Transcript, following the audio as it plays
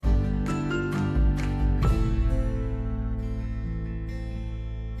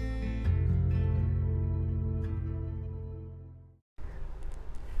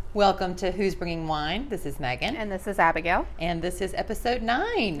Welcome to Who's Bringing Wine. This is Megan. And this is Abigail. And this is episode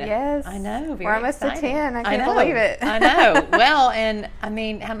 9. Yes. I know. We're almost exciting. to 10. I can't believe it. I know. Well, and I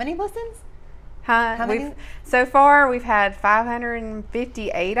mean, how many listens? How many? So far, we've had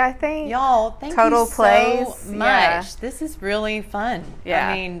 558, I think. Y'all, thank total you plays. So much. Yeah. This is really fun. Yeah.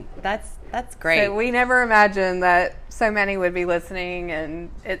 I mean, that's great. So we never imagined that so many would be listening,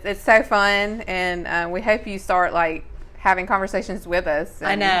 and it's so fun. And we hope you start having conversations with us.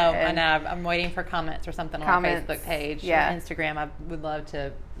 I know. I'm waiting for comments or something on our Facebook page, yeah, or Instagram. I would love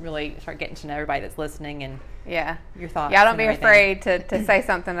to really start getting to know everybody that's listening and your thoughts. Yeah, don't be afraid to say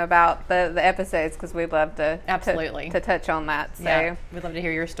something about the episodes, because we'd love to absolutely to touch on that. So yeah, we'd love to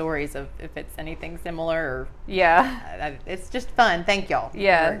hear your stories of if it's anything similar or it's just fun. Thank y'all.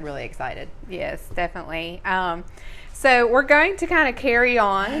 Yeah, we're really excited. Yes, definitely. So we're going to kind of carry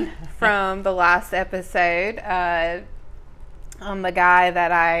on from the last episode. On the guy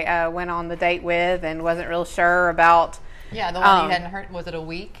that I went on the date with and wasn't real sure about. Yeah, the one you hadn't heard. Was it a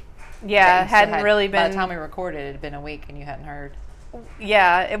week? Yeah, hadn't really been. By the time we recorded, it had been a week and you hadn't heard.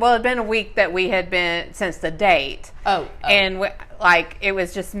 Yeah, it had been a week that we had been since the date. Oh. And it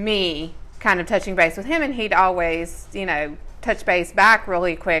was just me kind of touching base with him, and he'd always, touch base back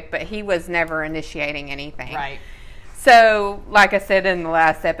really quick, but he was never initiating anything. Right. So, like I said in the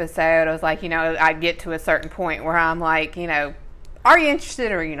last episode, I was like, I'd get to a certain point where I'm like, are you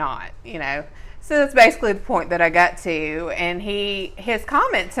interested or are you not? So that's basically the point that I got to. And his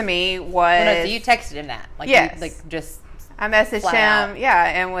comment to me was... so you texted him that? Yes. I messaged him,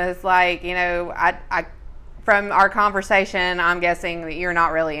 and was like, I from our conversation, I'm guessing that you're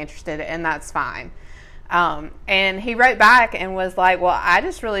not really interested, and that's fine. And he wrote back and was like, well, I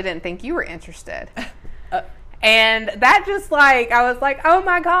just really didn't think you were interested. And that just I was like, oh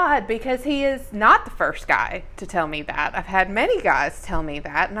my God, because he is not the first guy to tell me that. I've had many guys tell me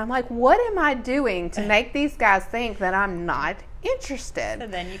that. And I'm like, what am I doing to make these guys think that I'm not interested? So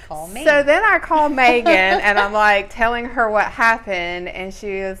then you call me. So then I call Megan and I'm telling her what happened. And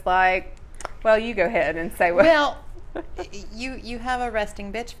she is like, well, you go ahead and say what. Well, you have a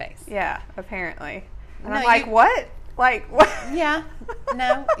resting bitch face. Yeah, apparently. And no, I'm like, what? What? Yeah.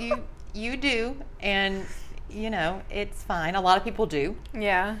 No, you do. And... it's fine. A lot of people do.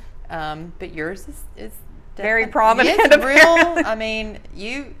 Yeah. But yours is very prominent. It's real. I mean,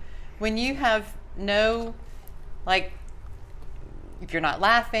 when you have no, if you're not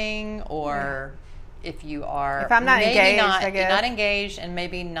laughing or if you are, if I'm not engaged, I guess. not engaged and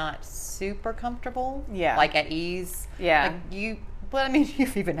maybe not super comfortable. Yeah. At ease. Yeah. But I mean,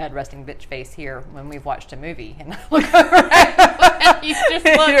 you've even had resting bitch face here when we've watched a movie and I look over and you just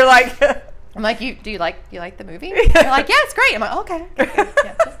look. You're like. I'm like, do you like the movie? You're like, yeah, it's great. I'm like, okay. Yeah,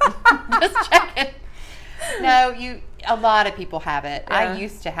 just checking. No, a lot of people have it. Yeah. I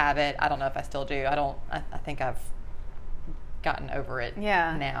used to have it. I don't know if I still do. I think I've gotten over it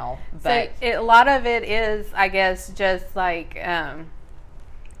now. But so a lot of it is, I guess, just because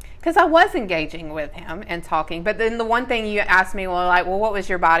I was engaging with him and talking. But then the one thing you asked me, well, what was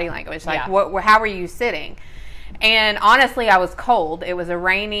your body language? How were you sitting? And honestly, I was cold. It was a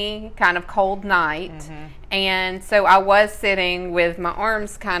rainy, kind of cold night. Mm-hmm. And so I was sitting with my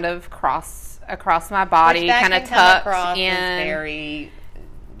arms kind of across my body, kind of tucked in. Very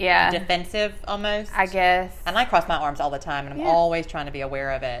defensive almost, I guess. And I cross my arms all the time, and I'm always trying to be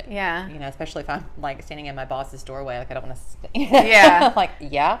aware of it. Yeah. Especially if I'm standing in my boss's doorway, I don't want to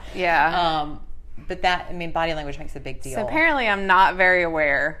Yeah. Yeah. But body language makes a big deal. So apparently I'm not very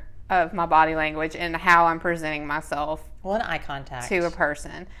aware of my body language and how I'm presenting myself. And eye contact to a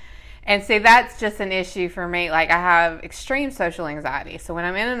person. And see, that's just an issue for me. I have extreme social anxiety. So when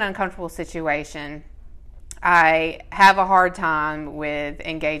I'm in an uncomfortable situation, I have a hard time with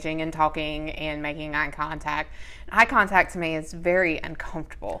engaging and talking and making eye contact. Eye contact to me is very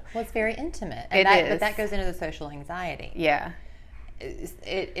uncomfortable. Well, it's very intimate. It is. But that goes into the social anxiety. Yeah.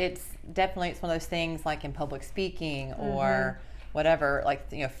 It's definitely, it's one of those things like in public speaking or whatever,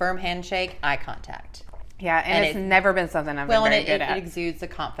 firm handshake, eye contact. Yeah, and it's never been something I've been very good at. It exudes the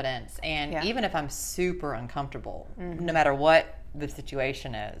confidence. And even if I'm super uncomfortable, no matter what the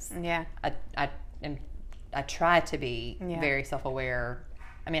situation is, I try to be very self-aware.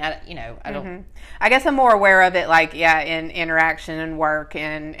 I mean, I don't... I guess I'm more aware of it, in interaction and work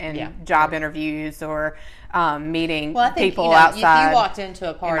and job interviews or meeting people outside. If you walked into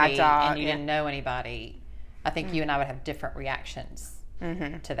a party and you didn't know anybody, I think you and I would have different reactions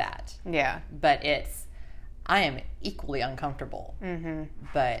to that. Yeah. But I am equally uncomfortable,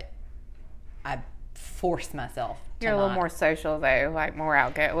 but I force myself to You're a little more social, though, a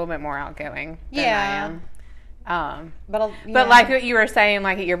little bit more outgoing than I am. But like what you were saying,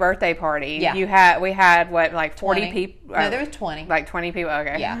 like at your birthday party, we had what, like 40 people? No, there was 20. Like 20 people.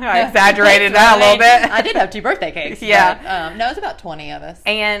 Okay, yeah, I exaggerated that a little bit. I did have 2 birthday cakes. Yeah, but, no, it was about 20 of us.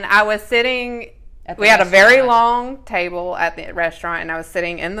 And I was sitting. We had a very long table at the restaurant, and I was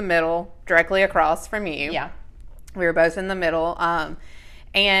sitting in the middle, directly across from you. Yeah, we were both in the middle,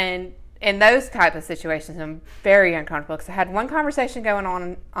 and in those type of situations, I'm very uncomfortable because I had one conversation going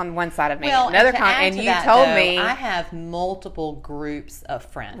on one side of me, another and you told me I have multiple groups of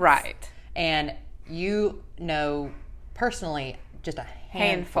friends, right? And you know personally just a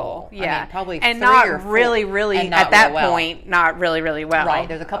handful, yeah, I mean, probably and 3 not or 4, really, really and at that point, not really, really well. Right.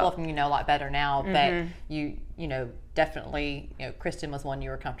 There's a couple of them you know a lot better now, but you know definitely Kristen was one you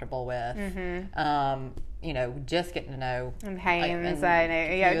were comfortable with. Just getting to know and Haynes,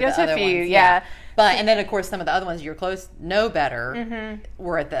 just a few, yeah. But and then of course some of the other ones you're close know better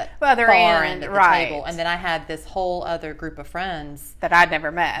were at the other far end of the table, and then I had this whole other group of friends that I'd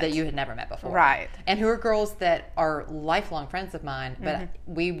never met, that you had never met before, right? And who are girls that are lifelong friends of mine, but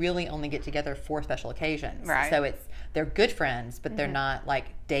we really only get together for special occasions, right? So they're good friends, but they're not like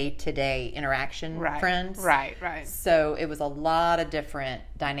day-to-day interaction friends. Right. So it was a lot of different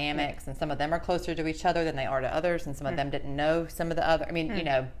dynamics, and some of them are closer to each other than they are to others, and some of them didn't know some of the other. I mean,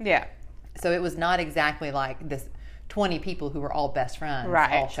 Yeah. So it was not exactly like this 20 people who were all best friends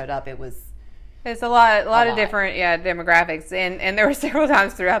all showed up. It's a lot of different demographics, and there were several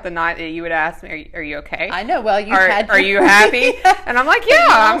times throughout the night that you would ask me, "Are you okay? I know. Well, are you happy?" And I'm like,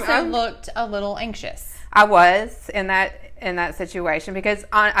 "Yeah." You also looked a little anxious. I was in that situation because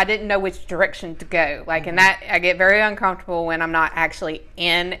I didn't know which direction to go. Like in that, I get very uncomfortable when I'm not actually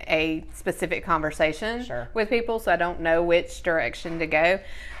in a specific conversation with people, so I don't know which direction to go.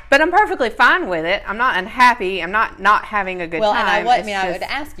 But I'm perfectly fine with it. I'm not unhappy. I'm not having a good time. Well, and I would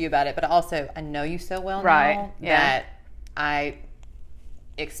ask you about it, but also I know you so well now that I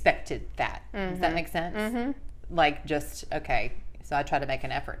expected that. Does that make sense? Like just, okay, so I try to make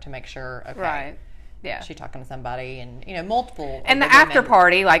an effort to make sure, okay. Right. Yeah. She's talking to somebody and, multiple. And the after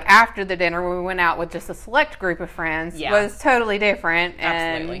party, like after the dinner, when we went out with just a select group of friends, was totally different.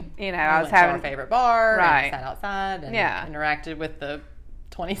 Absolutely. And, I was having our favorite bar, right. And sat outside and interacted with the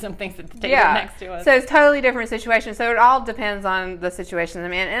 20-somethings at the table next to us. So it's totally different situation. So it all depends on the situation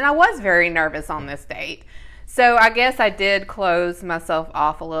I'm in. And I was very nervous on this date. So I guess I did close myself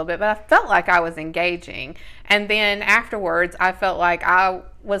off a little bit, but I felt like I was engaging. And then afterwards, I felt like I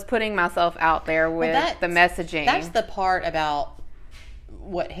was putting myself out there with the messaging. That's the part about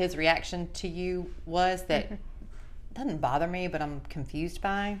what his reaction to you was that doesn't bother me, but I'm confused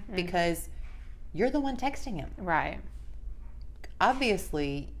by, because you're the one texting him. Right.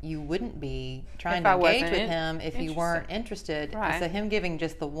 Obviously, you wouldn't be trying to engage with him if you weren't interested. Right. So him giving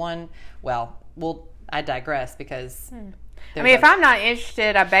just the one, I digress because... if I'm not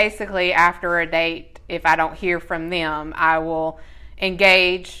interested, I basically, after a date, if I don't hear from them, I will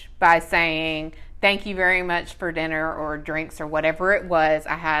engage by saying, thank you very much for dinner or drinks or whatever it was.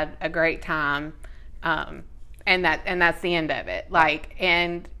 I had a great time. And that's the end of it. Like,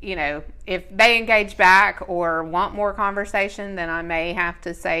 and if they engage back or want more conversation, then I may have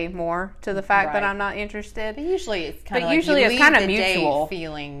to say more to the fact that I'm not interested. But usually it's kind of mutual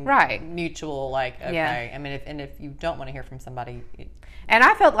feeling, right? Mutual, like okay. Yeah. I mean, if you don't want to hear from somebody, and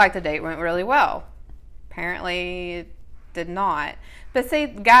I felt like the date went really well. Apparently, it did not. But see,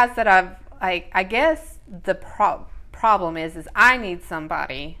 guys that I guess the problem is I need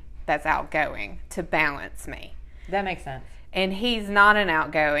somebody that's outgoing to balance me. That makes sense. And he's not an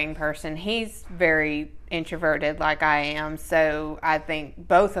outgoing person. He's very introverted like I am. So I think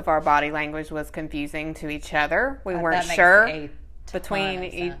both of our body language was confusing to each other. We weren't sure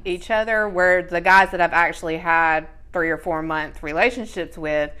between each other, where the guys that I've actually had 3 or 4 month relationships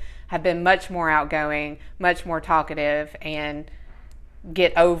with have been much more outgoing, much more talkative, and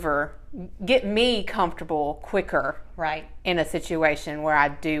get me comfortable quicker, right, in a situation where I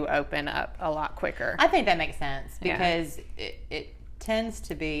do open up a lot quicker. I think that makes sense because it tends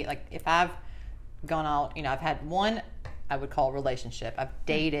to be like, if I've gone out, I've had one I would call relationship. I've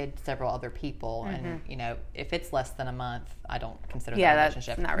dated several other people, and if it's less than a month, I don't consider that a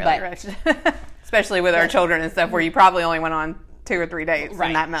relationship. That's not really a relationship, especially with our children and stuff, where you probably only went on 2 or 3 dates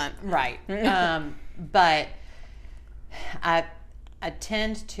in that month, right? But I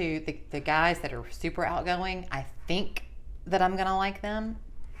tend to, the guys that are super outgoing, I think that I'm going to like them.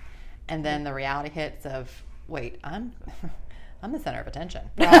 And then the reality hits of, wait, I'm the center of attention.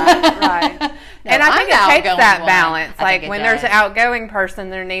 Right. And I think it takes that balance. Like when there's an outgoing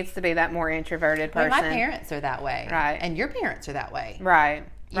person, there needs to be that more introverted person. Well, my parents are that way. Right. And your parents are that way. Right.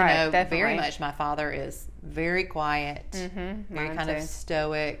 Definitely. Very much my father is very quiet, very kind of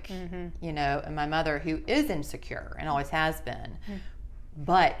stoic, you know, and my mother, who is insecure and always has been,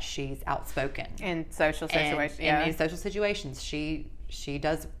 but she's outspoken. In social situations. In social situations, she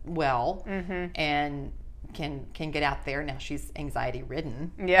does well and can get out there. Now she's anxiety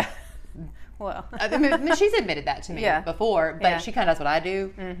ridden. Yeah. Well, I mean, she's admitted that to me before, but she kind of does what I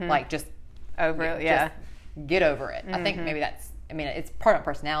do, like just over it. Just get over it. I think maybe it's part of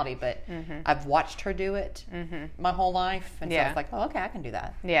personality, but I've watched her do it my whole life, and so it's like, oh, okay, I can do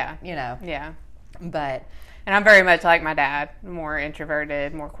that. Yeah, you know. Yeah, but and I'm very much like my dad, more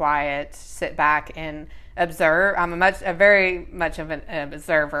introverted, more quiet, sit back and observe. I'm very much of an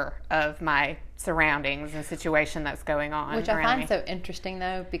observer of my surroundings and situation that's going on, which I find so interesting,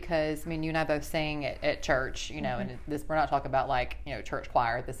 though, because I mean, you and I both sing at church, you know, and this, we're not talking about like, you know, church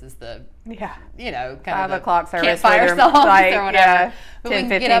choir. This is the you know, kind 5 o'clock service, campfire songs like, or whatever. 10,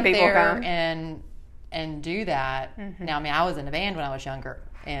 15 people come and do that. Now, I mean, I was in a band when I was younger,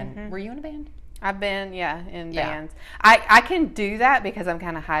 and were you in a band? I've been, in bands. I can do that because I'm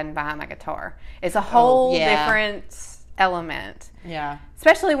kind of hiding behind my guitar. It's a whole different element. Yeah.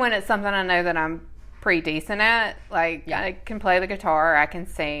 Especially when it's something I know that I'm pretty decent at. Like, I can play the guitar, I can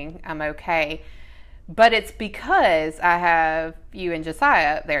sing, I'm okay. But it's because I have you and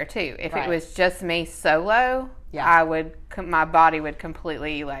Josiah up there, too. If it was just me solo, my body would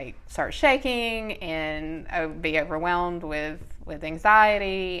completely, like, start shaking, and I would be overwhelmed with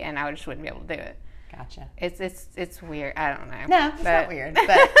anxiety, and I just wouldn't be able to do it. Gotcha. It's weird. I don't know. No, it's not weird.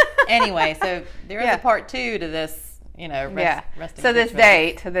 But anyway, so there is a part 2 to this, you know, resting. So this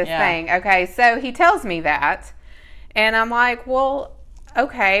thing. Okay, so he tells me that, and I'm like, well,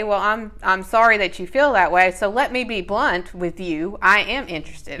 okay, well, I'm sorry that you feel that way. So let me be blunt with you. I am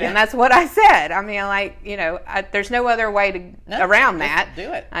interested, and that's what I said. I mean, like, you know, there's no other way around that.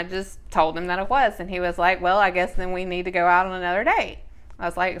 Do it. I just told him that it was, and he was like, well, I guess then we need to go out on another date. I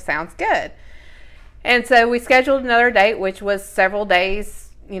was like, sounds good. And so we scheduled another date, which was several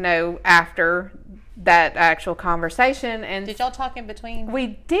days, you know, after that actual conversation. And did y'all talk in between? We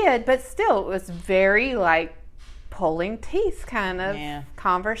did, but still, it was very, like, pulling teeth kind of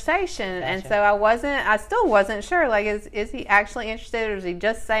conversation. Gotcha. And so I still wasn't sure, like, is he actually interested, or is he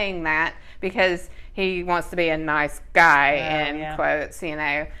just saying that because he wants to be a nice guy, in quotes, you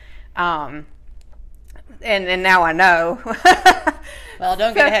know. And now I know. Well,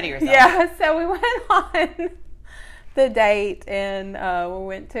 don't get ahead of yourself. Yeah, so we went on the date, and we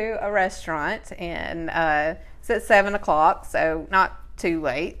went to a restaurant, and it's at 7 o'clock, so not too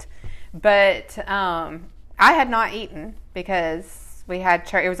late. But I had not eaten because we had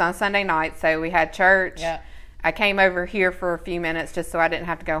church. It was on Sunday night, so we had church. Yeah. I came over here for a few minutes just so I didn't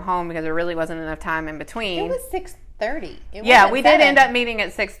have to go home because there really wasn't enough time in between. It was 6:30. We did end up meeting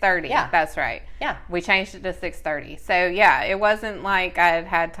at 6:30. Yeah, that's right. Yeah, we changed it to 6:30. So yeah, it wasn't like I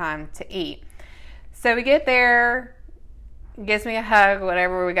had time to eat. So we get there, gives me a hug,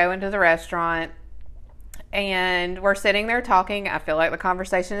 whatever. We go into the restaurant, and we're sitting there talking. I feel like the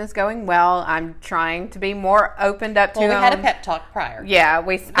conversation is going well. I'm trying to be more opened up to him. We had a pep talk prior. Yeah,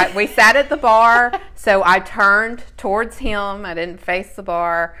 we sat at the bar, so I turned towards him. I didn't face the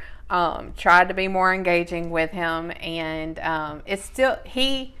bar. Tried to be more engaging with him, and it's still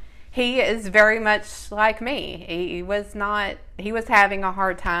he is very much like me. He was having a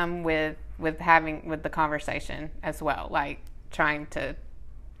hard time with the conversation as well, like trying to.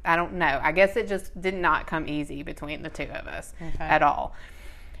 I don't know. I guess it just did not come easy between the two of us at all.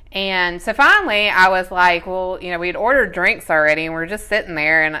 And so finally I was like, well, you know, we'd ordered drinks already and we're just sitting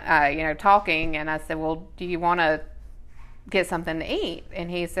there and, you know, talking. And I said, well, do you want to get something to eat?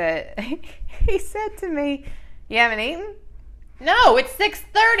 And he said to me, you haven't eaten? No, it's 6:30.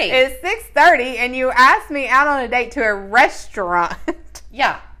 It's 6:30 and you asked me out on a date to a restaurant.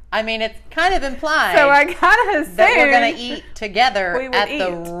 Yeah. I mean, it's kind of implied. So I kind of assumed that we're going to eat together at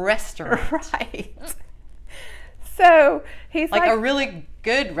the restaurant. Right. So he's like a really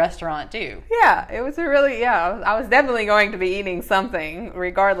good restaurant, too. Yeah, it was I was definitely going to be eating something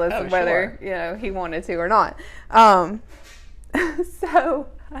regardless of whether, you know, he wanted to or not. So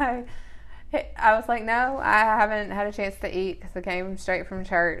I was like, no, I haven't had a chance to eat because I came straight from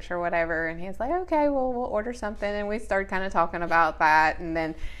church or whatever. And he's like, okay, well, we'll order something. And we started kind of talking about that. And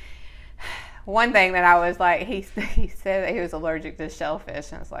then one thing that I was like, he said that he was allergic to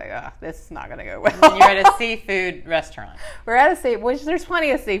shellfish. And I was like, oh, this is not going to go well. And you're at a seafood restaurant. We're at which there's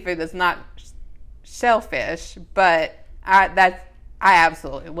plenty of seafood that's not shellfish, but I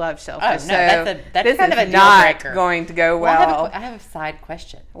absolutely love shellfish. Oh, no, so that's kind of a deal not breaker. Going to go well. I have a side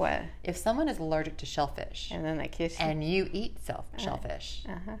question. What? If someone is allergic to shellfish and then they kiss you and you eat shellfish,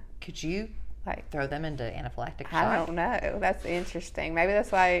 could you Like, throw them into anaphylactic shock? I don't know. That's interesting. Maybe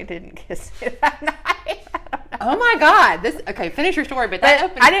that's why I didn't kiss you that night. Oh my God! Okay, finish your story. But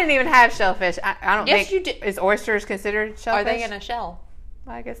that I didn't even have shellfish. I don't think. Yes, you did. Is oysters considered shellfish? Are they in a shell?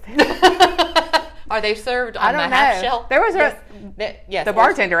 I guess they are. Are they served on I don't the half know. shell? There was yes. The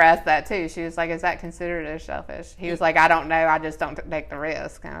bartender asked that too. She was like, "Is that considered a shellfish?" He was like, "I don't know. I just don't take the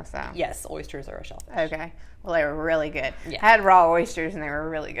risk." Kind of stuff. Yes, oysters are a shellfish. Okay. Well, they were really good. Yeah. I had raw oysters and they were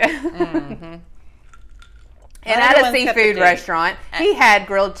really good. Mm-hmm. And at a seafood restaurant, he had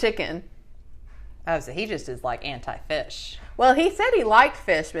grilled chicken. Oh, so he just is like anti-fish. Well, he said he liked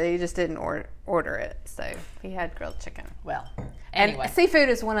fish, but he just didn't order it. So he had grilled chicken. Well, anyway. And seafood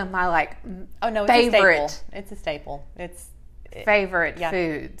is one of my favorite. It's a staple. It's favorite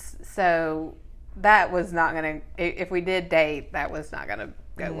foods. So that was not going to, if we did date, that was not going to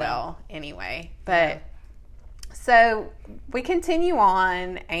go well anyway. But so we continue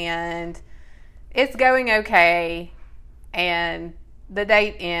on and it's going okay. And the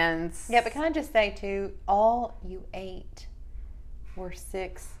date ends. Yeah, but can I just say too, all you ate were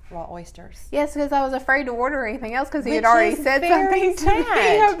 6 raw oysters. Yes, because I was afraid to order anything else because he had already said something to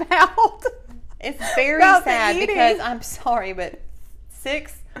me about. It's very sad because I'm sorry, but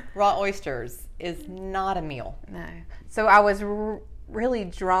 6 raw oysters is not a meal. No. So I was really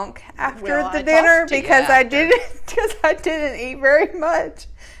drunk after the dinner because I didn't eat very much,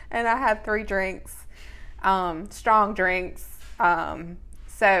 and I had 3 drinks, strong drinks. And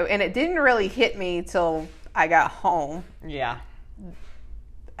it didn't really hit me till I got home. Yeah.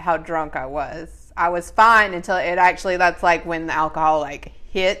 How drunk I was. I was fine until it actually, that's like when the alcohol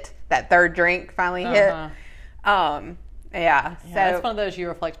hit, that 3rd drink finally hit. Yeah. So it's one of those you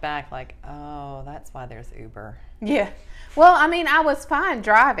reflect back like, oh, that's why there's Uber. Yeah. Well, I mean, I was fine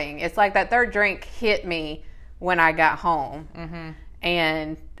driving. It's like that 3rd drink hit me when I got home. Mm-hmm.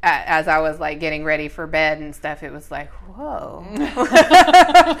 And as I was getting ready for bed and stuff, it was like, whoa.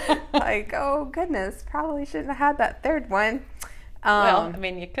 Like, oh goodness, probably shouldn't have had that 3rd one. Well, I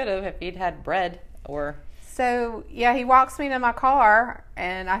mean, you could have if you'd had bread or... So, yeah, he walks me to my car,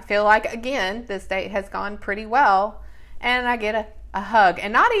 and I feel like, again, this date has gone pretty well. And I get a hug.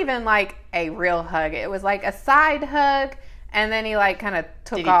 And not even a real hug. It was a side hug, and then he kind of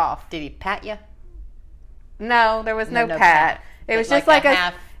took off. Did he pat you? No, there was no pat. It was just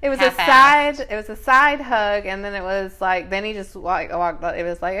it was a side hug, and then it was then he just walked. It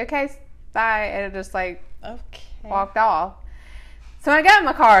was okay, bye, and it just walked off. So when I got in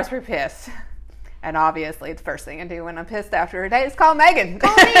my car, I was pretty pissed, and obviously the first thing I do when I'm pissed after a date is call Megan.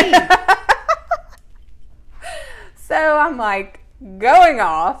 Call me. So I'm going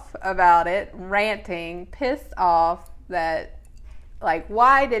off about it, ranting, pissed off that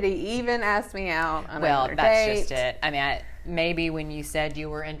why did he even ask me out on another date? Well, that's just it. I mean, maybe when you said you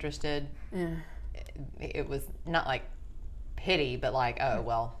were interested, it was not pity, but oh,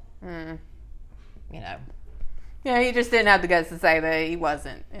 well, you know. Yeah, he just didn't have the guts to say that he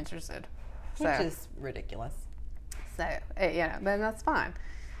wasn't interested. Which is ridiculous. So, then that's fine.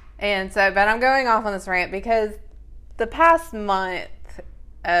 And so, but I'm going off on this rant because the past month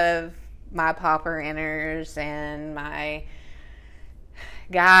of my popper inners and my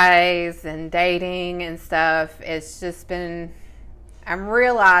guys and dating and stuff, it's just been, I'm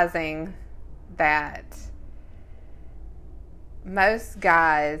realizing that most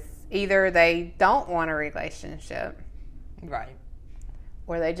guys, either they don't want a relationship, right,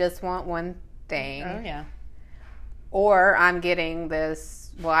 or they just want one thing. Oh yeah. Or I'm getting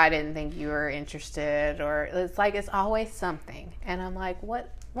this, well, I didn't think you were interested, or it's it's always something. And I'm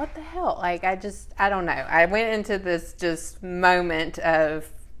what the hell? I don't know. I went into this just moment of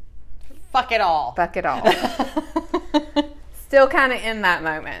fuck it all. Fuck it all. Still kind of in that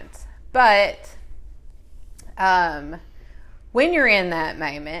moment. But when you're in that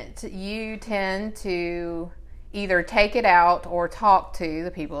moment, you tend to either take it out or talk to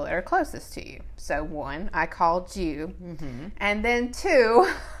the people that are closest to you. So 1, I called you. Mm-hmm. And then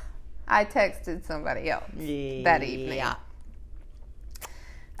 2, I texted somebody else that evening. Yeah.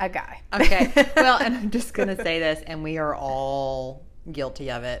 A guy. Okay. Well, and I'm just going to say this, and we are all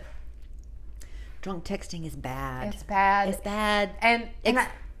guilty of it. Drunk texting is bad. It's bad. It's bad. And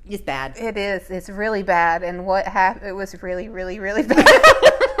it's bad. It is. It's really bad. And what happened, it was really, really, really bad.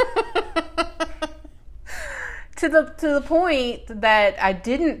 To the point that I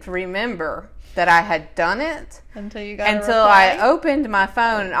didn't remember that I had done it until I opened my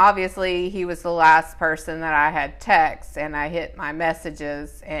phone, and obviously he was the last person that I had text, and I hit my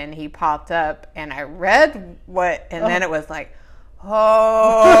messages and he popped up and I read then it was oh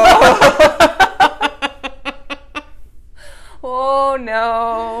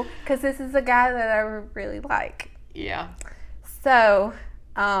no, because this is a guy that I really like. Yeah. So,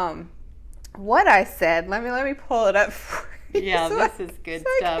 what I said, let me pull it up for you. Yeah, this is good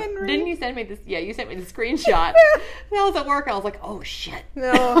stuff. Didn't you send me this? Yeah, you sent me the screenshot. When I was at work, I was like, oh, shit.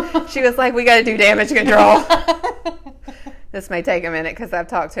 No, she was like, we got to do damage control. This may take a minute because I've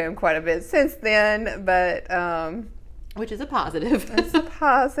talked to him quite a bit since then, but... which is a positive. It's a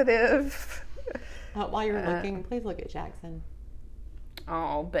positive. While you're looking, please look at Jackson.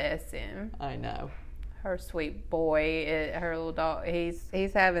 Oh, bless him. I know. Her sweet boy, her little dog,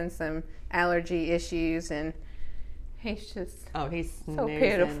 he's having some allergy issues, and he's just he's so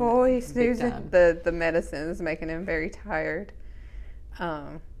pitiful. He's snoozing. The medicine is making him very tired.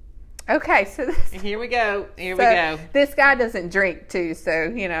 Okay, so here we go. Here we go. This guy doesn't drink too, so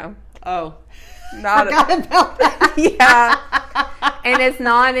you know. Oh, forgot about that. Yeah, and it's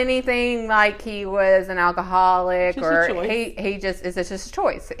not anything like he was an alcoholic or he just it's just a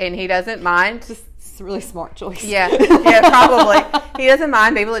choice, and he doesn't mind. It's a really smart choice. Yeah, probably. He doesn't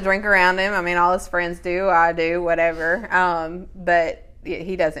mind people that drink around him. I mean, all his friends do. I do, whatever. But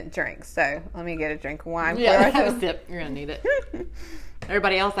he doesn't drink. So let me get a drink of wine. Yeah, have a sip. You're gonna need it.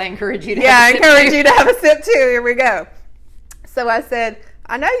 Everybody else, I encourage you to. Yeah, I encourage you to have a sip too. Here we go. So I said,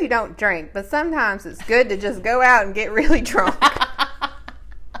 I know you don't drink, but sometimes it's good to just go out and get really drunk.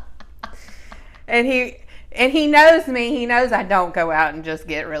 And he knows me. He knows I don't go out and just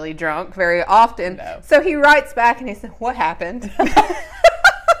get really drunk very often. No. So he writes back and he said, what happened?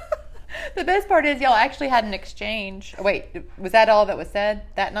 The best part is y'all actually had an exchange. Wait, was that all that was said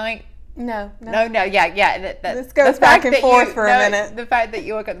that night? No. Yeah. This goes back and forth for a minute. The fact that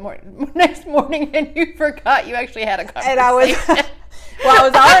you woke up next morning and you forgot you actually had a conversation. And I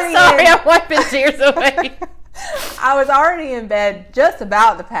was already sorry, I'm wiping tears away. I was already in bed, just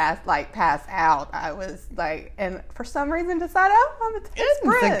about to pass out. I was like, and for some reason decided, I'm gonna text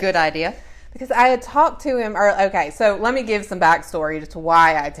Brent. It's a good idea. Because I had talked to him, so let me give some backstory to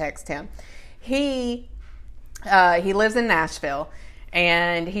why I text him. He lives in Nashville,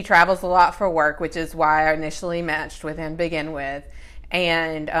 and he travels a lot for work, which is why I initially matched with him to begin with.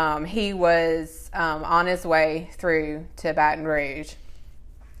 And he was on his way through to Baton Rouge,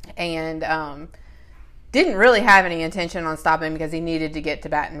 and didn't really have any intention on stopping because he needed to get to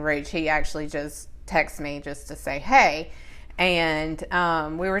Baton Rouge. He actually just texted me just to say, hey. And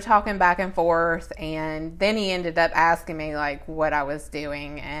we were talking back and forth, and then he ended up asking me like what I was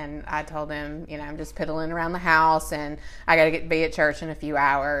doing, and I told him, I'm just piddling around the house, and I got to be at church in a few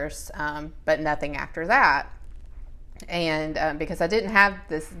hours, but nothing after that. And because I didn't have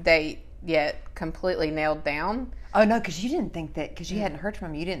this date yet completely nailed down. Oh no, because you didn't think that, because you hadn't heard from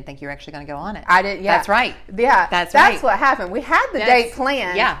him, you didn't think you were actually going to go on it. I did, yeah. That's right. Yeah, that's what happened. We had the date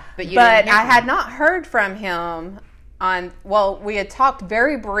planned. Yeah, but I had not heard from him. We had talked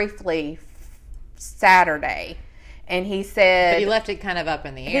very briefly Saturday, and he said... But he left it kind of up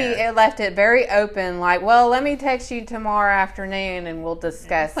in the air. He left it very open, like, well, let me text you tomorrow afternoon, and we'll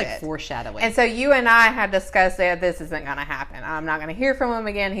discuss it. It's like foreshadowing. And so you and I had discussed that this isn't going to happen. I'm not going to hear from him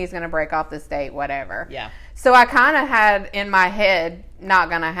again. He's going to break off this date, whatever. Yeah. So I kind of had in my head, not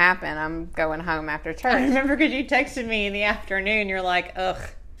going to happen. I'm going home after church. I remember because you texted me in the afternoon. You're like, ugh.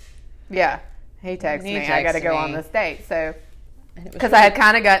 Yeah. He texted me, I got to go on this date. So, because I had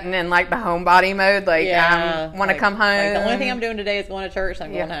kind of gotten in like the homebody mode, like I want to come home. Like, the only thing I'm doing today is going to church.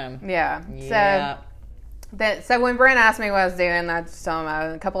 I'm going home. Yeah. So when Brent asked me what I was doing, I just told him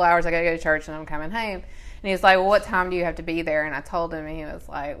in a couple hours I got to go to church and I'm coming home. And he was like, well, what time do you have to be there? And I told him, and he was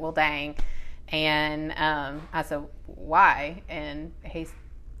like, well, dang. And I said, why? And he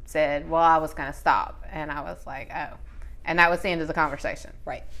said, well, I was going to stop. And I was like, oh. And that was the end of the conversation.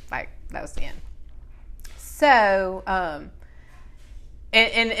 Right. Like, that was the end. So, and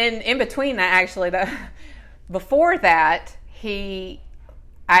in between that, actually, before that, I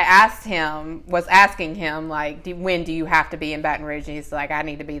was asking him, like, when do you have to be in Baton Rouge? And he's like, I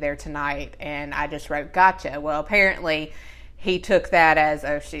need to be there tonight. And I just wrote, gotcha. Well, apparently he took that as,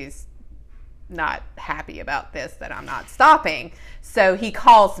 oh, she's not happy about this, that I'm not stopping. So he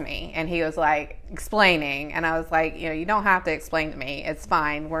calls me and he was like explaining, and I was like, you don't have to explain to me. It's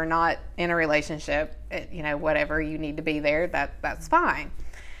fine. We're not in a relationship. Whatever you need to be there, that's fine.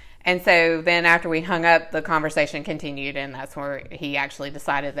 And so then after we hung up, the conversation continued, and that's where he actually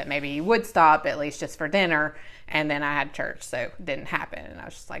decided that maybe he would stop, at least just for dinner, and then I had church, so it didn't happen. And I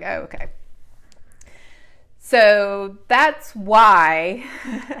was just like, oh, okay. So that's why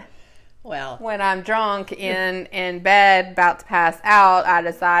well, when I'm drunk in bed about to pass out, I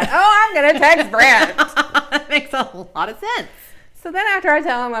decide, I'm going to text Brent. That makes a lot of sense. So then after I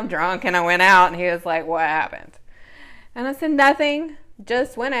tell him I'm drunk and I went out, and he was like, what happened? And I said, nothing.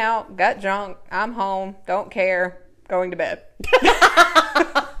 just went out, got drunk. I'm home. Don't care. Going to bed.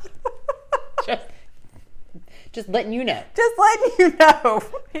 Just letting you know. Just letting you know.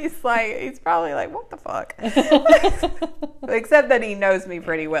 He's probably like, what the fuck? Except that he knows me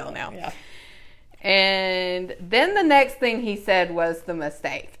pretty well now. Yeah. And then the next thing he said was the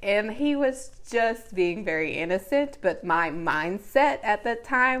mistake. And he was just being very innocent, but my mindset at the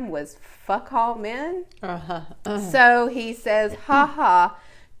time was fuck all men. So he says, ha,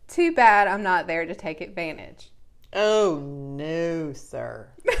 too bad I'm not there to take advantage. Oh, no, sir.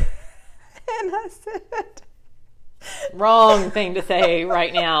 And I said... Wrong thing to say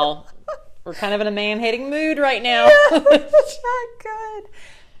right now. We're kind of in a man-hating mood right now. It's not good.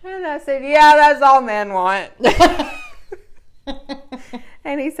 And I said, yeah, that's all men want.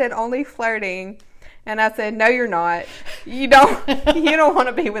 And he said, only flirting. And I said, no, you're not. You don't want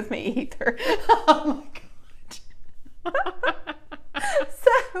to be with me either. Oh my God.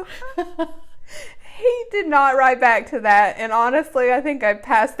 So he did not write back to that. And honestly, I think I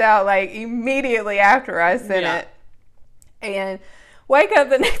passed out like immediately after I sent it. And wake up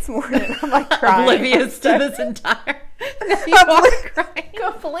the next morning, I'm like crying. Oblivious to this entire...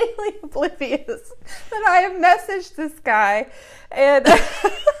 Completely oblivious that I have messaged this guy. And so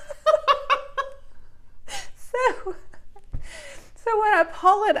when I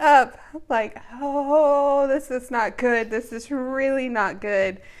pull it up, I'm like, oh, this is not good. This is really not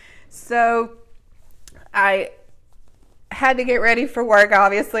good. So I had to get ready for work.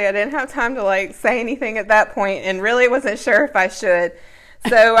 Obviously, I didn't have time to like say anything at that point, and really wasn't sure if I should.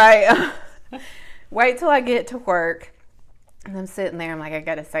 So I wait till I get to work, and I'm sitting there. I'm like, I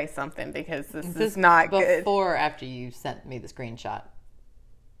got to say something because this is not good. Before or after you sent me the screenshot?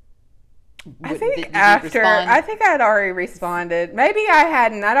 I think after. I think I had already responded. Maybe I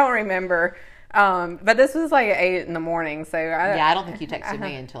hadn't. I don't remember. But this was like 8 a.m. So I don't think you texted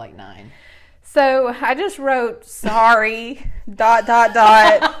me until like 9. So I just wrote sorry ... with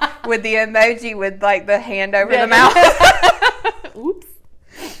the emoji with like the hand over the mouth. Oops.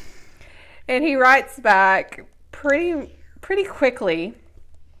 And he writes back pretty quickly.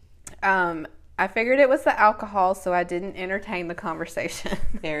 I figured it was the alcohol, so I didn't entertain the conversation.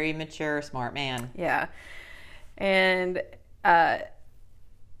 Very mature, smart man. Yeah. And so,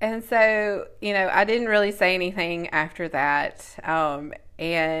 I didn't really say anything after that.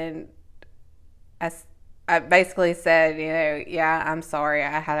 And I basically said, yeah, I'm sorry,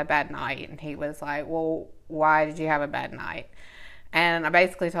 I had a bad night. And he was like, well, why did you have a bad night? And I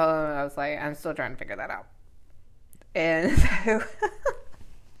basically told him, I was like, I'm still trying to figure that out. And so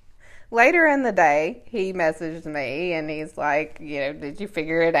later in the day, he messaged me and he's like, did you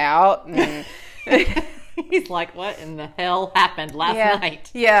figure it out? And he's like, what in the hell happened last night?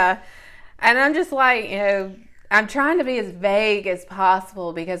 Yeah. And I'm just like, I'm trying to be as vague as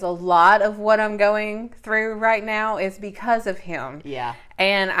possible because a lot of what I'm going through right now is because of him. Yeah.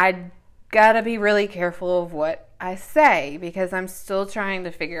 And I got to be really careful of what I say because I'm still trying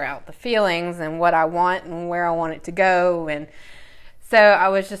to figure out the feelings and what I want and where I want it to go. And so I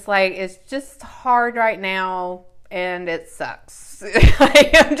was just like, it's just hard right now and it sucks.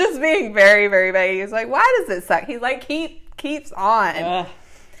 I'm just being very, very vague. He's like, why does it suck? He's like, keeps on.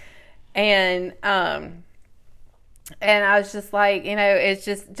 And I was just like, it's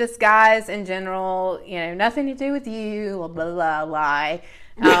just guys in general, nothing to do with you, blah, blah, blah, lie.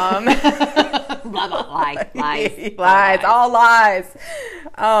 Blah, blah, lie, lies. Lies, all lies.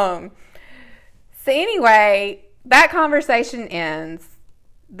 So anyway, that conversation ends.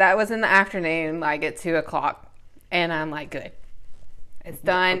 That was in the afternoon, like at 2:00. And I'm like, good. It's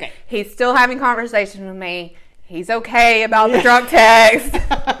done. Okay. He's still having conversation with me. He's okay about the drunk text.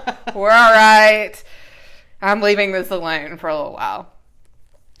 We're all right. I'm leaving this alone for a little while.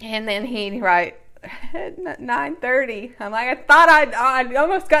 And then he writes, at 9:30. I'm like, I thought I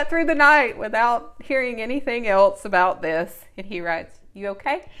almost got through the night without hearing anything else about this. And he writes, you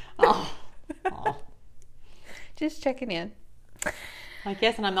okay? Oh. Just checking in. I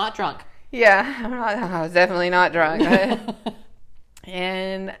guess, and I'm not drunk. Yeah, I was definitely not drunk.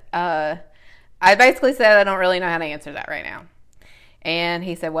 And I basically said, I don't really know how to answer that right now. And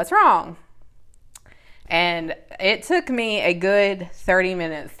he said, what's wrong? And it took me a good 30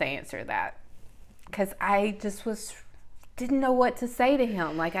 minutes to answer that. Because I just didn't know what to say to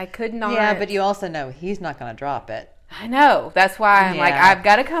him. Like, I could not. Yeah, but you also know he's not going to drop it. I know. That's why I'm like, I've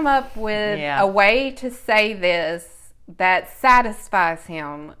got to come up with a way to say this that satisfies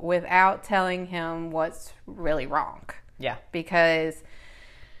him without telling him what's really wrong. Yeah. Because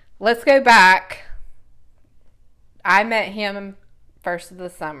let's go back. I met him First of the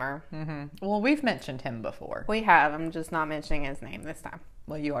summer. Mm-hmm. Well, we've mentioned him before. We have. I'm just not mentioning his name this time.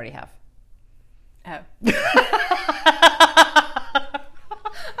 Well, you already have. Oh.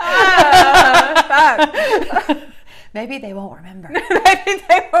 Fuck. Maybe they won't remember. Maybe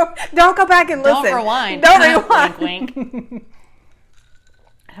they won't. Don't go back and listen. Don't rewind. Don't rewind. Wink, wink.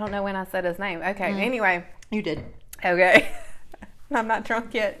 I don't know when I said his name. Okay. Anyway. You did. Okay. I'm not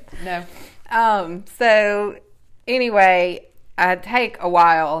drunk yet. No. So anyway, I take a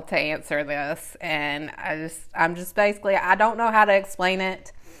while to answer this, and I'm just basically, I don't know how to explain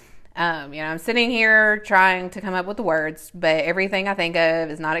it. I'm sitting here trying to come up with the words, but everything I think of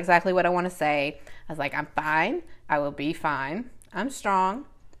is not exactly what I want to say. I was like, I'm fine. I will be fine. I'm strong.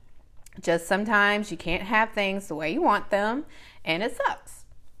 Just sometimes you can't have things the way you want them, and it sucks.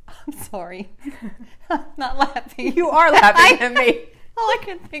 I'm sorry. I'm not laughing. You are laughing at me. All I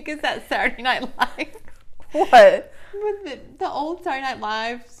can think is that Saturday Night Live. What? With the old Saturday Night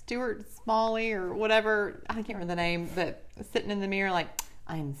Live, Stuart Smalley or whatever, I can't remember the name, but sitting in the mirror like,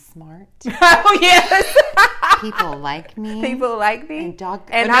 I'm smart. Oh, yes. People like me. People like me. And dog.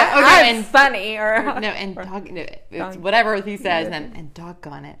 And I'm funny. It's whatever he says, and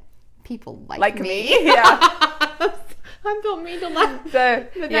doggone it. People like me. Yeah. I'm so mean to laugh. So,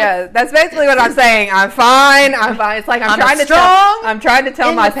 that's basically what I'm saying. I'm fine. It's like I'm trying to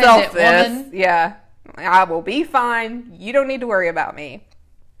tell myself this. Woman. Yeah. I will be fine. You don't need to worry about me.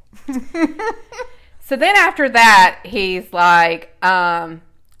 So then after that, he's like, call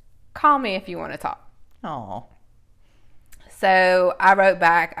me if you want to talk. Oh. So I wrote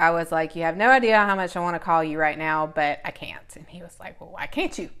back. I was like, you have no idea how much I want to call you right now, but I can't. And he was like, well, why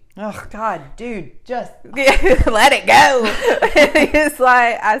can't you? Oh, God, dude, just let it go. It's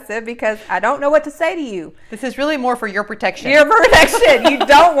like, I said, because I don't know what to say to you. This is really more for your protection. Your protection. You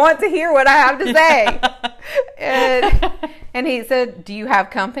don't want to hear what I have to say. And he said, do you have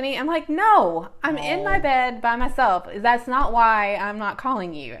company? I'm like, no, I'm in my bed by myself. That's not why I'm not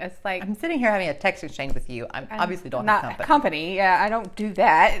calling you. It's like, I'm sitting here having a text exchange with you. I obviously don't have company. Yeah, I don't do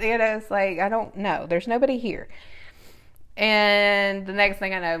that. It's like, I don't know. There's nobody here. And the next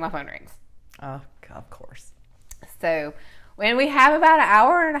thing I know, my phone rings. Oh, God, of course. So when we have about an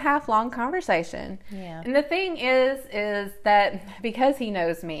hour and a half long conversation. Yeah. And the thing is that because he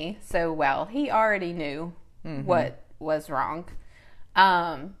knows me so well, he already knew what was wrong.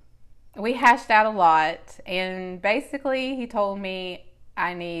 We hashed out a lot, and basically he told me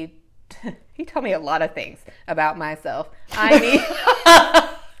he told me a lot of things about myself.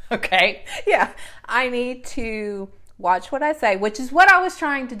 Okay. Yeah. I need to watch what I say, which is what I was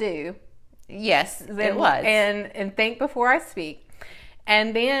trying to do. Yes, it was. And think before I speak.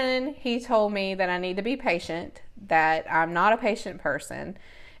 And then he told me that I need to be patient, that I'm not a patient person.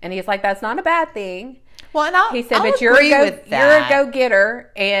 And he's like, that's not a bad thing. Well, and he said, but you're a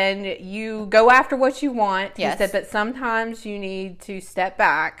go-getter and you go after what you want. Yes. He said, but sometimes you need to step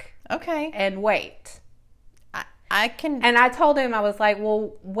back. Okay. And wait. I can. And I told him, I was like,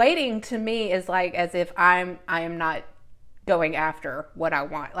 well, waiting to me is like as if I am not going after what I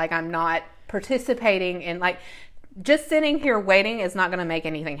want. Like I'm not participating in, like, just sitting here waiting is not going to make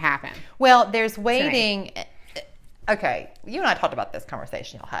anything happen. Well, there's waiting. Okay. You and I talked about this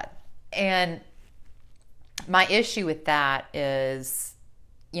conversation y'all had. And my issue with that is,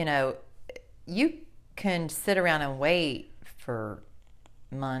 you can sit around and wait for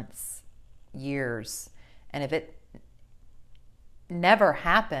months, years, and if it never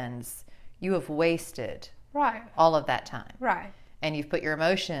happens, you have wasted all of that time. Right. And you've put your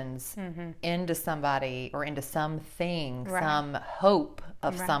emotions into somebody or into something, some hope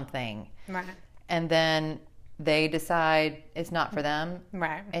of something. Right. And then they decide it's not for them.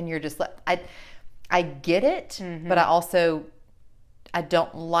 Right. And you're just I get it, but I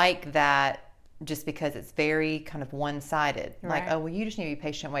don't like that just because it's very kind of one-sided. Right. Like, oh, well, you just need to be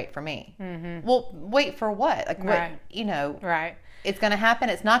patient, wait for me. Well, wait for what? Like, what, Right. It's going to happen,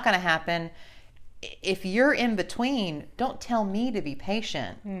 it's not going to happen. If you're in between, don't tell me to be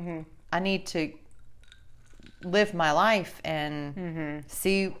patient. I need to live my life and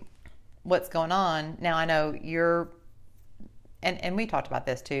see what's going on. Now, I know you're, and we talked about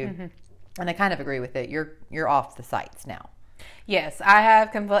this too, and I kind of agree with it. You're off the sites now. Yes, I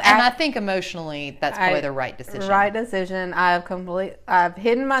have completely. And I think emotionally, that's probably the right decision. Right decision. I've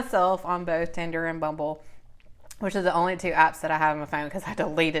hidden myself on both Tinder and Bumble, which are the only two apps that I have on my phone because I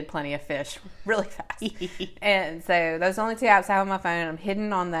deleted Plenty of Fish really fast. And so those are the only two apps I have on my phone. I'm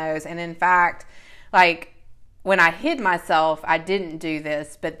hidden on those. And in fact, like when I hid myself, I didn't do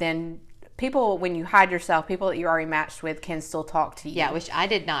this. But then people, when you hide yourself, people that you're already matched with can still talk to you. Yeah, which I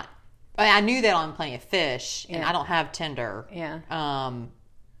did not. I knew that on Plenty of Fish, and I don't have Tinder. Yeah.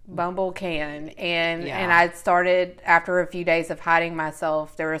 Bumble can. And I started, after a few days of hiding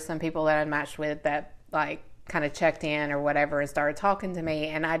myself, there were some people that I'd matched with that, like, kind of checked in or whatever and started talking to me,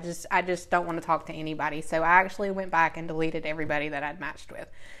 and I just don't want to talk to anybody. So I actually went back and deleted everybody that I'd matched with.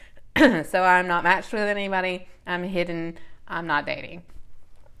 So I'm not matched with anybody. I'm hidden. I'm not dating.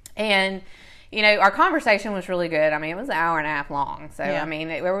 And our conversation was really good. I mean, it was an hour and a half long. So I mean,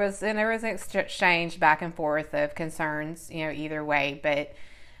 there was an exchange back and forth of concerns, either way. But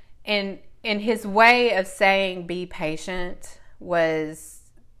in his way of saying be patient was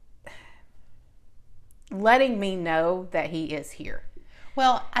letting me know that he is here.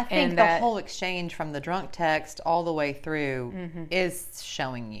 Well, I think the whole exchange from the drunk text all the way through is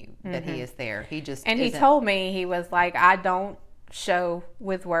showing you that he is there. He just he told me, he was like, I don't show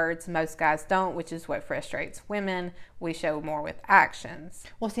with words. Most guys don't, which is what frustrates women. We show more with actions.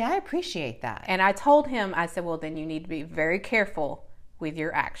 Well, see, I appreciate that. And I told him, I said, well, then you need to be very careful with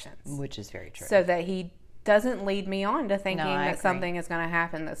your actions. Which is very true. So that he doesn't lead me on to thinking that something is going to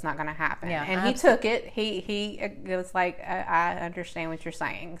happen that's not going to happen. Yeah, and he took it. He was like, I understand what you're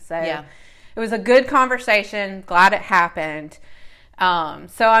saying. So it was a good conversation. Glad it happened.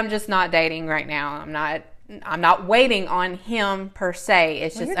 So I'm just not dating right now. I'm not waiting on him per se.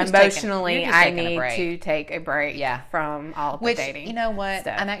 It's just emotionally I need to take a break from all the dating. You know what?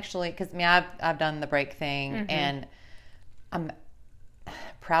 Stuff. I'm actually, because I've done the break thing, and I'm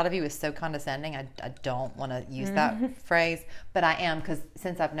proud of you is so condescending. I don't want to use that phrase, but I am, because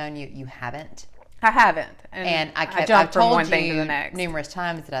since I've known you, you haven't. I haven't, and I've told one thing to the next numerous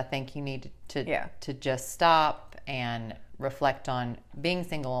times that I think you need to just stop and reflect on being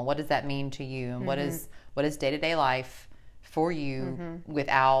single and what does that mean to you, and what is day-to-day life for you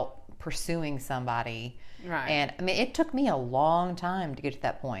without pursuing somebody. Right. And I mean, it took me a long time to get to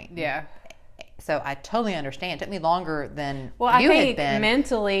that point. Yeah. So I totally understand. It took me longer than you had been. Well, I think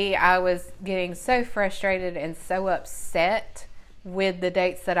mentally I was getting so frustrated and so upset with the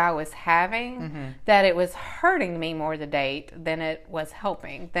dates that I was having that it was hurting me more to date than it was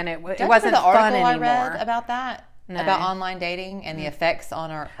helping. It wasn't fun anymore. I read about that? No. About online dating and the effects on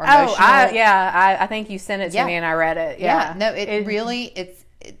our emotional... I think you sent it to me and I read it. Yeah. No, it's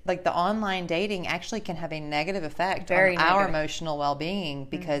like the online dating actually can have a negative effect on our emotional well-being,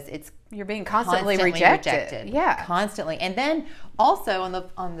 because you're being constantly rejected. Yeah. Constantly. And then also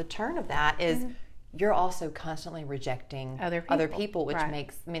on the turn of that is you're also constantly rejecting other people, which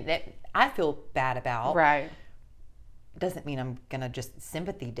makes that I feel bad about. Right. Doesn't mean I'm going to just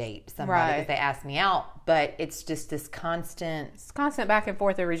sympathy date somebody because they ask me out, but it's just this constant back and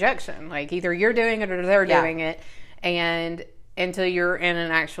forth of rejection. Like either you're doing it or they're doing it, and until you're in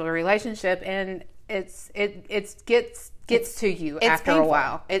an actual relationship, and it gets to you after a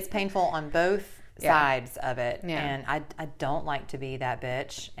while. It's painful on both sides of it, and I don't like to be that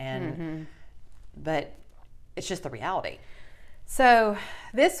bitch, and but it's just the reality. So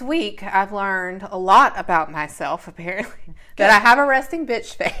this week I've learned a lot about myself, apparently. That I have a resting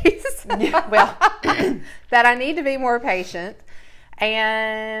bitch face. Well, that I need to be more patient.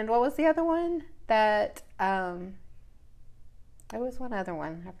 And what was the other one? There was one other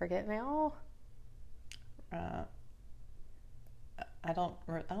one. I forget now. I don't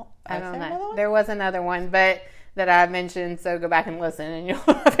know. There was another one, but that I mentioned, so go back and listen and you'll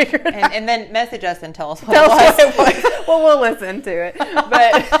figure it out. And then message us and tell us what it was. Well, we'll listen to it,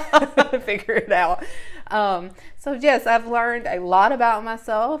 but figure it out. So yes, I've learned a lot about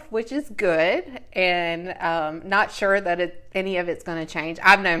myself, which is good, and not sure that any of it's going to change.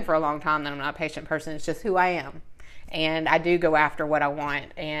 I've known for a long time that I'm not a patient person. It's just who I am, and I do go after what I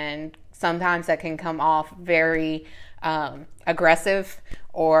want, and sometimes that can come off very aggressive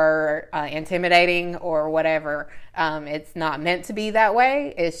or intimidating or whatever. It's not meant to be that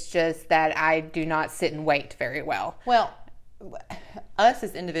way. It's just that I do not sit and wait very well. Well, us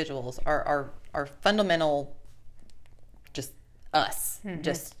as individuals are fundamental, just us,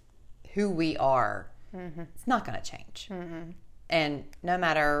 just who we are. It's not going to change. And no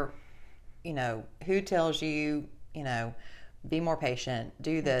matter, who tells you, be more patient,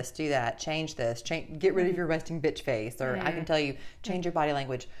 do this, do that, change this, get rid of your resting bitch face, or I can tell you, change your body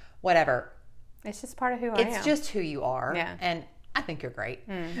language, whatever. It's just part of who I am. It's just who you are. Yeah. And I think you're great.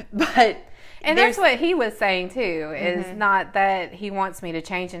 And that's what he was saying too, is not that he wants me to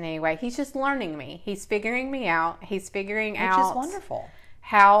change in any way. He's just learning me. He's figuring me out. He's figuring out. Which is wonderful.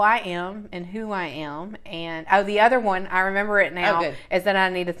 How I am and who I am. And the other one, I remember it now, is that I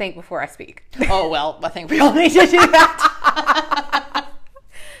need to think before I speak. Oh, well, I think we all need to do that.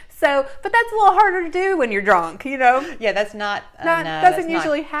 So, but that's a little harder to do when you're drunk, you know? Yeah, that's not, doesn't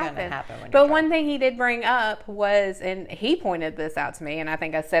usually happen. But one thing thing he did bring up was, and he pointed this out to me, and I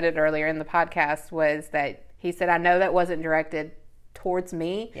think I said it earlier in the podcast, was that he said, I know that wasn't directed towards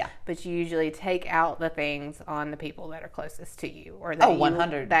me, but you usually take out the things on the people that are closest to you, or that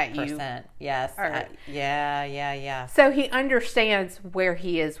 100%. Yes. Yeah. So he understands where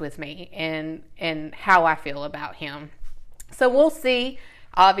he is with me and how I feel about him. So we'll see.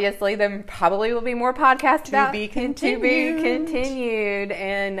 Obviously, there probably will be more podcasts to be continued,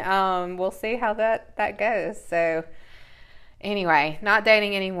 and we'll see how that goes. So anyway, not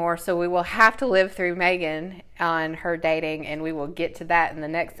dating anymore, so we will have to live through Megan on her dating, and we will get to that in the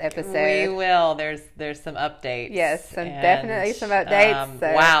next episode. We will. There's some updates. Yes, definitely some updates.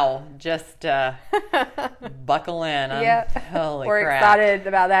 Wow, just buckle in. We're excited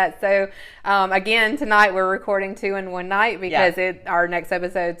about that. So again, tonight we're recording 2 in one night because our next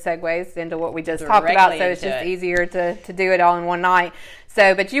episode segues into what we just talked about, so it's just easier to do it all in one night.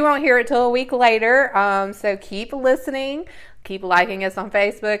 So, but you won't hear it till a week later. So keep listening. Keep liking us on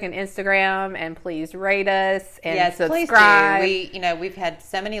Facebook and Instagram, and please rate us and subscribe. Please do. We've had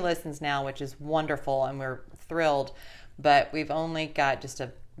so many listens now, which is wonderful, and we're thrilled. But we've only got just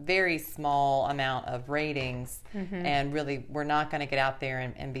a very small amount of ratings, and really we're not going to get out there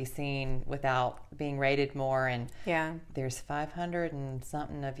and be seen without being rated more. And there's 500 and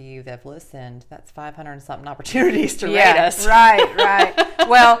something of you that have listened. That's 500 and something opportunities to rate us. Right.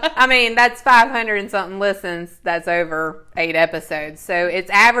 Well, I mean, that's 500 and something listens. That's over 8 episodes. So it's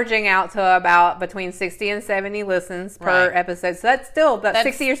averaging out to about between 60 and 70 listens per episode. So that's still about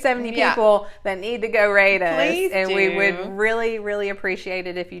 60 or 70 people that need to go rate us. Please and do. We would really, really appreciate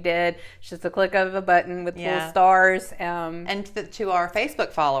it if you did. It's just a click of a button with little stars. And to our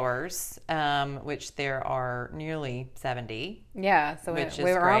Facebook followers, which there are nearly 70. Yeah, so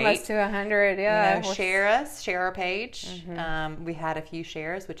we're almost to 100. Yeah, share our page. We had a few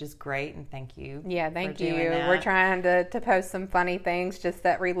shares, which is great, and thank you. Yeah, thank you. We're trying to post some funny things just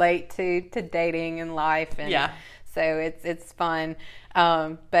that relate to dating and life, and so it's fun.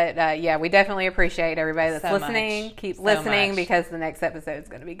 But we definitely appreciate everybody that's listening. Keep listening because the next episode is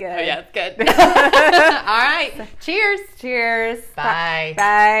going to be good. Oh yeah, it's good. All right. Cheers. Cheers. Bye.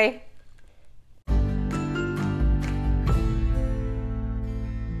 Bye.